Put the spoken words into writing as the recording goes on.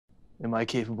Am I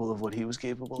capable of what he was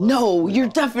capable of? No, you're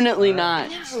definitely not.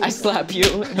 I slap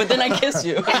you, but then I kiss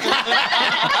you.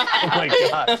 Oh my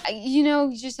God. You know,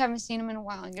 you just haven't seen them in a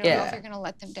while. You don't know if you're gonna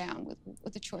let them down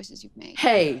with the choices you've made.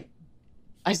 Hey,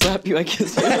 I slap you, I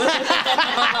kiss you.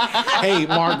 Hey,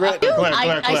 Margaret.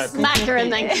 Claire. I smack her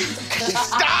and then...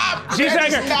 Stop! She's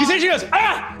like her. You see, she goes,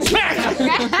 ah, smack!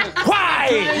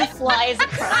 Why? flies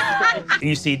across.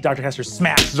 You see Dr. Hester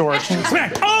smack Zorch.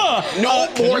 Smack! Oh!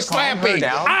 No more slapping.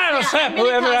 I don't slap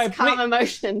whoever I calm please.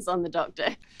 emotions on the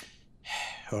doctor.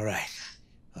 All right.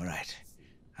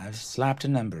 I've slapped a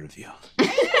number of you.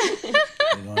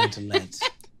 We're going to let...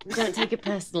 We don't take it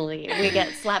personally. We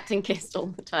get slapped and kissed all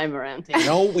the time around here.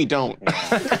 No, we don't.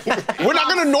 We're not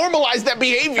gonna normalize that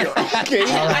behavior, okay?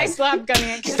 I slap Gunny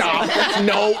and kiss Stop.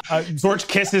 No. Zorch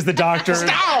kisses the doctor.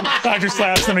 Stop! Doctor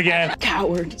slaps him again.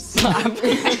 Coward. Slap.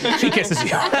 She kisses you.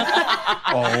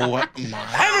 Oh my.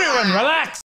 Everyone, relax.